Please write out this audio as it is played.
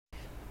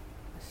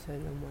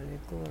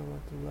Assalamualaikum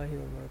warahmatullahi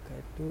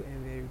wabarakatuh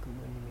and very good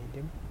morning,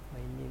 madam.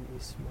 My name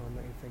is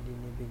Muhammad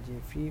Ifadini bin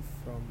Jeffrey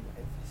from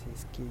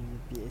FSSK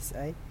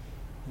UPSI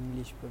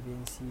English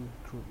Provincy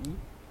Group E.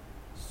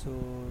 So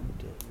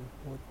the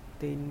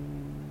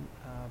important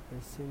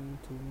person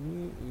to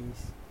me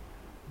is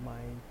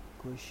my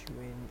coach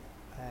when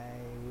I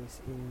was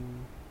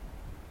in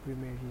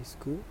primary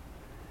school.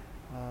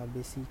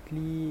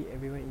 Basically,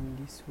 everyone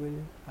in this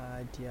world,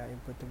 their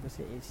important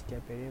person is their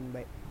parent,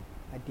 but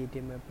other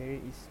than my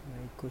parent is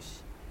my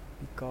coach,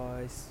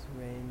 because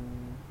when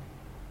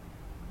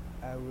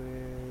I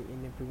was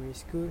in the primary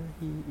school,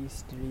 he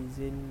is the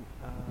reason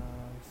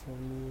for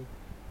me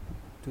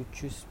to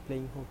choose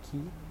playing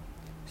hockey.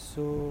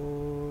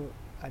 So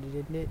other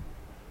than that,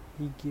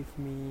 he gave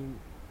me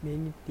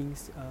many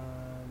things.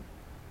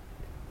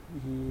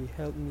 He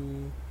helped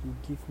me. He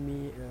gave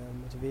me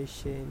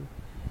motivation.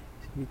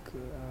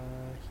 Because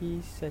he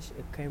is such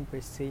a kind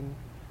person,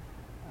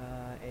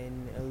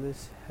 and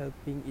always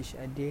helping each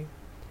other.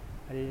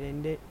 Other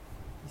than that,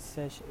 he's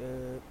such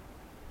a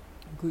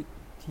good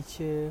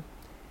teacher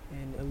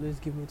and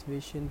always give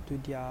motivation to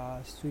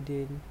their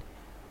student.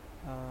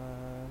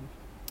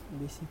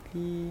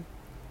 Basically,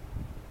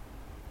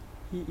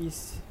 he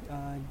is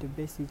the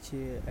best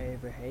teacher I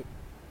ever had,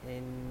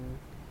 and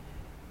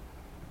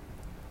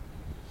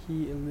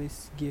he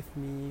always gave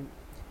me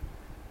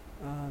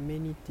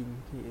many things.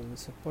 He will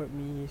support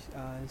me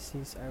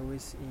since I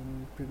was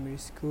in primary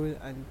school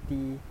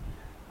until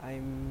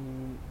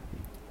I'm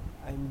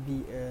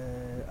be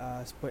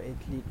a sport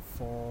athlete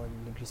for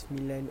Negeri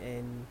Sembilan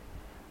and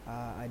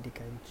other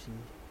country.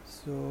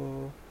 So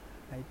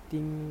I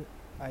think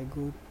I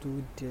go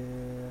to the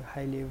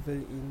high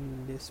level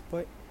in the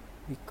sport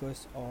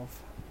because of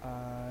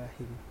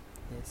him.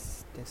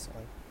 Yes, that's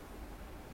all.